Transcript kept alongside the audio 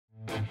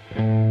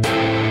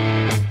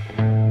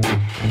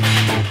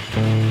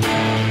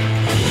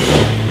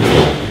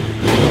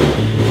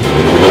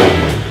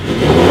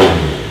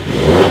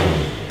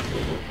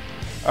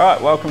Alright,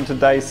 welcome to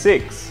day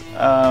 6.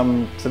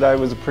 Today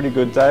was a pretty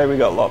good day, we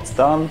got lots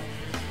done.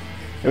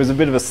 It was a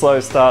bit of a slow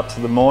start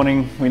to the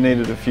morning. We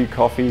needed a few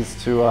coffees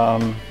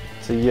to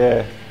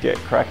get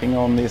cracking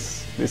on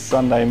this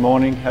Sunday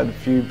morning. Had a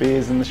few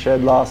beers in the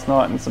shed last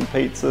night and some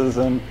pizzas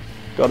and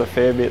got a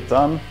fair bit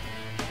done.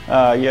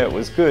 It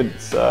was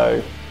good.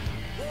 So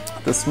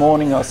this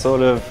morning I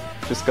sort of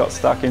just got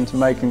stuck into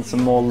making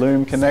some more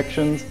loom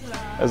connections.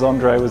 As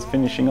Andre was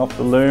finishing off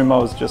the loom, I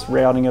was just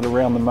routing it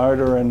around the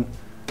motor and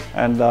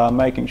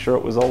making sure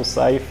it was all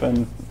safe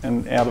and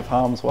out of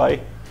harm's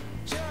way.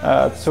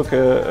 Took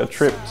a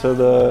trip to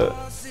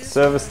the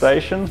service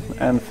station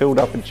and filled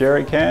up a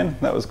jerry can.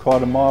 That was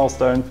quite a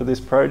milestone for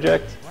this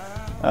project.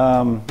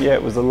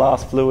 It was the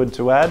last fluid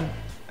to add,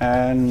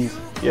 and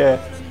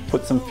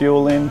put some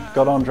fuel in,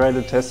 got Andre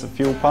to test the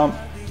fuel pump,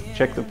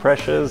 check the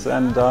pressures,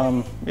 and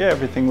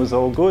everything was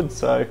all good,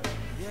 so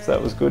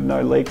that was good,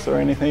 no leaks or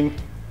anything.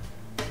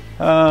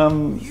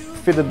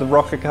 Fitted the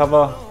rocker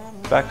cover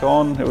back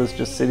on. It was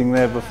just sitting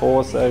there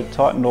before, so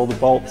tightened all the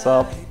bolts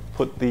up,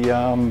 put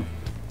the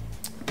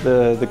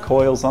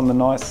coils on the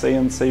nice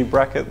CNC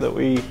bracket that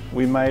we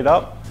made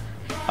up.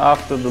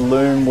 After the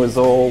loom was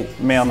all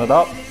mounted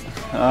up,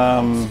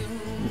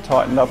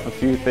 tightened up a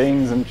few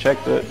things and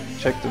checked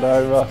it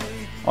over.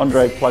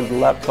 Andre plugged the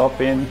laptop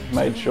in,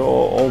 made sure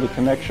all the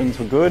connections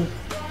were good.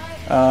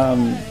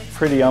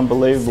 Pretty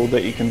unbelievable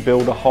that you can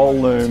build a whole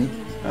loom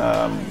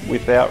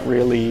without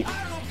really,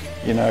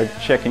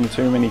 checking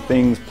too many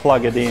things,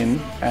 plug it in,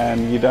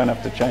 and you don't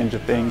have to change a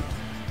thing.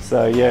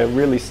 So yeah,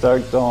 really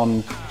stoked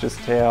on just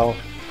how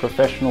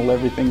professional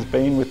everything's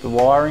been with the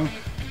wiring.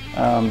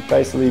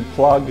 Basically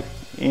plug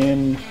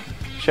in,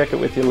 check it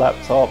with your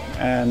laptop,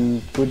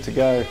 and good to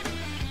go.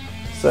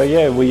 So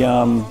yeah, we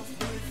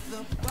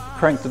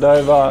cranked it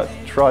over,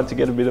 tried to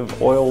get a bit of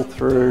oil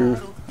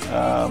through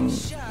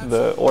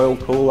the oil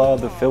cooler,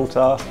 the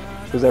filter,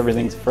 because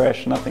everything's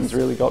fresh, nothing's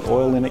really got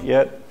oil in it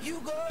yet.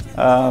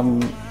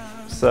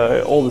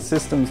 So all the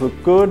systems look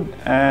good,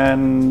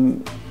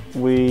 and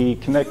we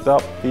connect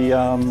up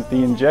the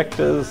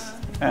injectors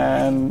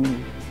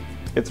and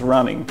it's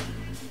running.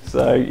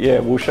 So yeah,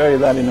 we'll show you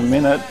that in a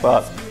minute,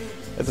 but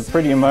it's a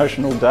pretty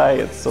emotional day.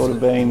 It's sort of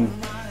been,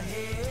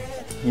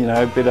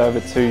 a bit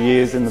over 2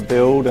 years in the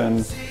build,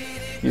 and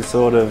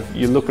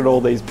you look at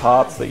all these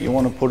parts that you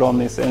want to put on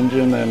this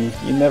engine, and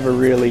you never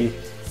really,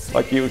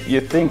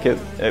 you think it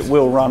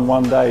will run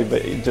one day,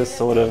 but you just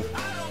sort of,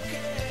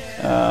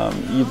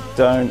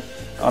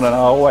 I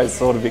always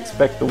sort of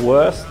expect the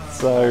worst.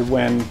 So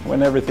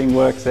when everything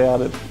works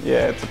out,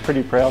 it's a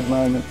pretty proud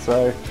moment.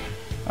 So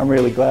I'm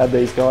really glad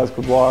these guys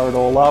could wire it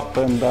all up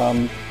and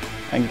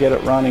get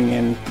it running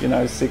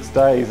in 6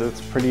 days.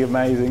 It's pretty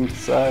amazing.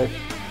 So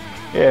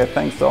yeah,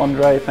 thanks to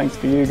Andre, thanks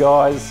to you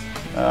guys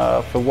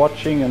for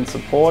watching and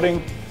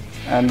supporting.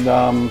 And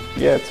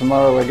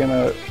tomorrow we're going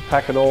to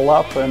pack it all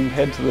up and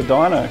head to the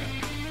dyno.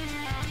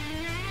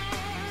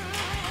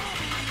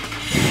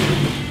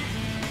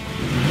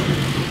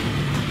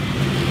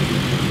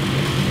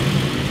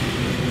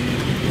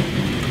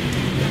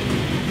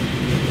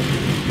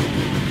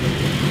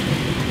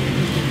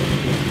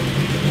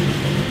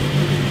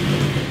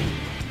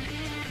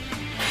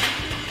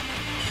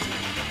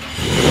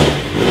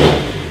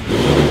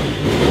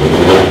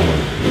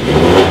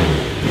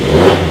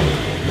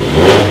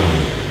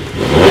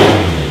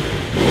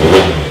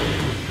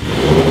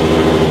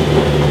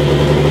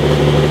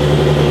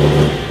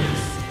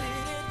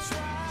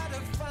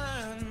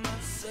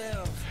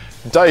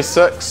 Day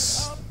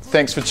 6,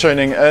 thanks for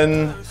tuning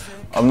in.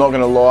 I'm not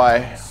gonna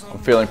lie, I'm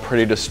feeling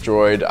pretty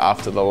destroyed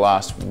after the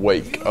last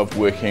week of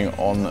working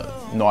on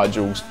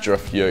Nigel's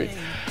Drift Ute.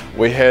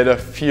 We had a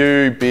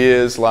few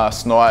beers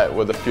last night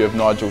with a few of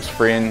Nigel's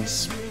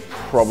friends,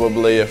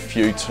 probably a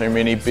few too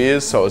many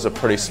beers, so it was a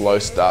pretty slow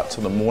start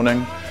to the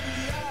morning.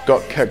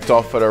 Got kicked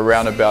off at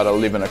around about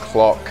 11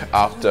 o'clock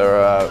after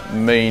a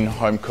mean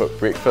home-cooked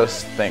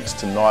breakfast, thanks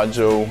to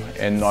Nigel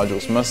and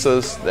Nigel's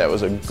missus. That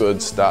was a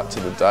good start to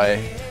the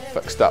day.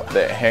 Fixed up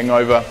that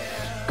hangover.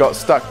 Got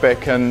stuck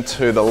back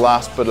into the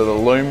last bit of the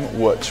loom,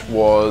 which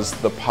was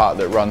the part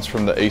that runs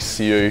from the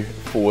ECU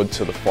forward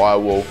to the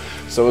firewall.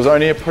 So it was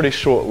only a pretty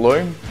short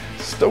loom.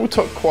 Still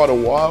took quite a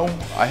while.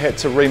 I had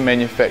to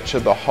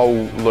remanufacture the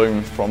whole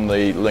loom from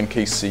the Link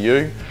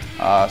ECU.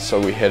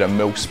 So we had a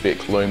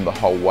mil-spec loom the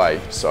whole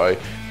way. So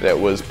that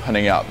was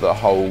pinning out the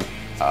whole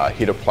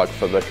header plug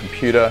for the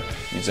computer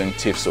using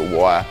Tefsel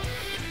wire.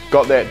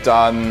 Got that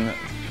done,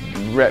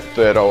 wrapped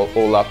that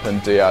all up in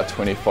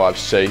DR25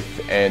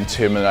 sheath and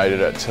terminated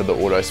it to the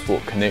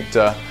Autosport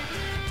connector.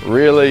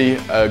 Really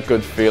a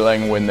good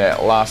feeling when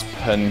that last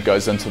pin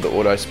goes into the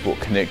Autosport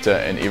connector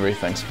and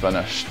everything's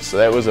finished. So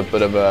that was a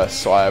bit of a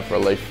sigh of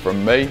relief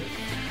from me.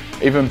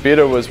 Even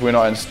better was when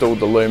I installed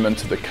the loom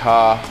into the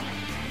car,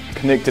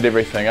 connected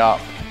everything up,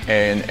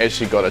 and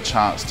actually got a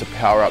chance to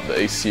power up the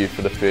ECU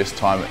for the first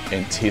time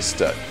and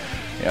test it.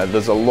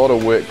 There's a lot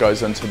of work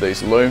goes into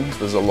these looms,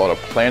 there's a lot of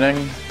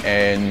planning,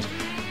 and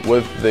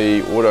with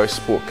the Auto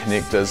Sport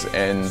connectors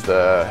and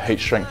the heat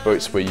shrink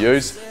boots we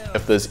use,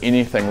 if there's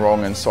anything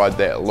wrong inside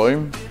that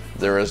loom,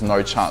 there is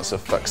no chance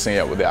of fixing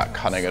it without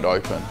cutting it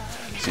open.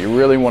 So you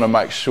really want to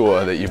make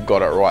sure that you've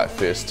got it right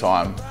first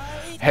time.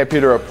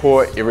 Happy to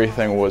report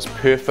everything was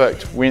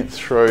perfect. Went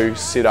through,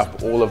 set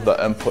up all of the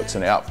inputs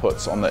and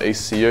outputs on the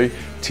ECU,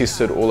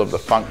 tested all of the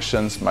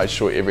functions, made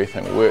sure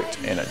everything worked,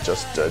 and it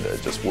just did.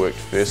 It just worked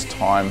first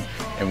time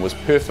and was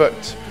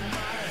perfect.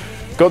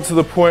 Got to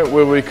the point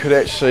where we could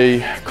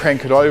actually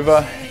crank it over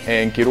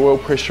and get oil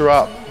pressure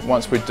up.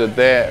 Once we did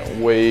that,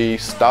 we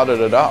started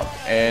it up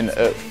and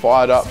it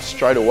fired up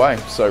straight away.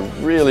 So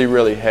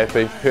really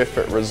happy,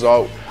 perfect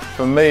result.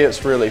 For me,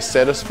 it's really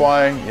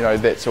satisfying. You know,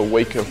 that's a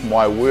week of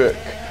my work.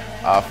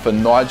 For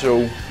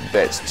Nigel,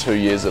 that's 2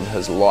 years of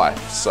his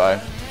life.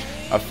 So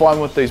I find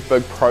with these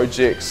big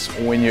projects,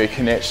 when you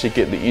can actually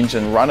get the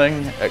engine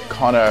running, it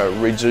kind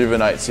of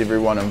rejuvenates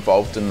everyone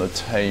involved in the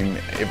team.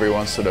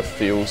 Everyone sort of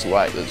feels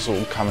like it's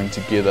all coming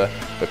together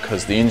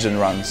because the engine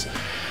runs.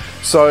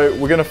 So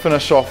we're going to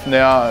finish off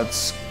now.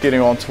 It's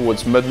getting on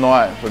towards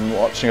midnight. I've been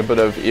watching a bit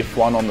of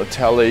F1 on the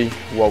telly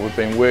while we've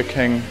been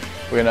working.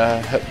 We're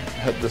going to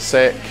hit the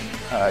sack,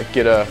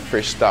 get a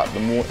fresh start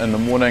in the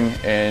morning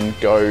and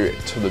go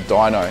to the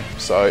dyno.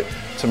 So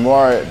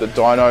tomorrow at the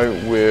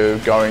dyno we're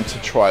going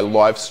to try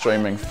live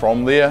streaming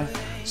from there.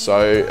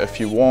 So if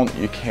you want,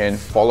 you can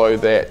follow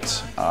that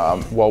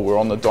while we're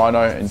on the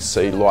dyno and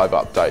see live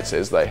updates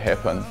as they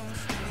happen.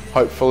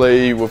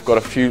 Hopefully we've got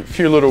a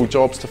few little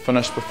jobs to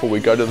finish before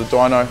we go to the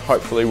dyno.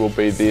 Hopefully we'll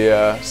be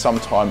there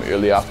sometime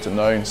early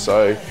afternoon.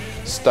 So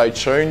stay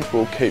tuned,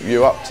 we'll keep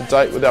you up to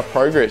date with our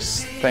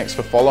progress. Thanks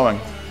for following.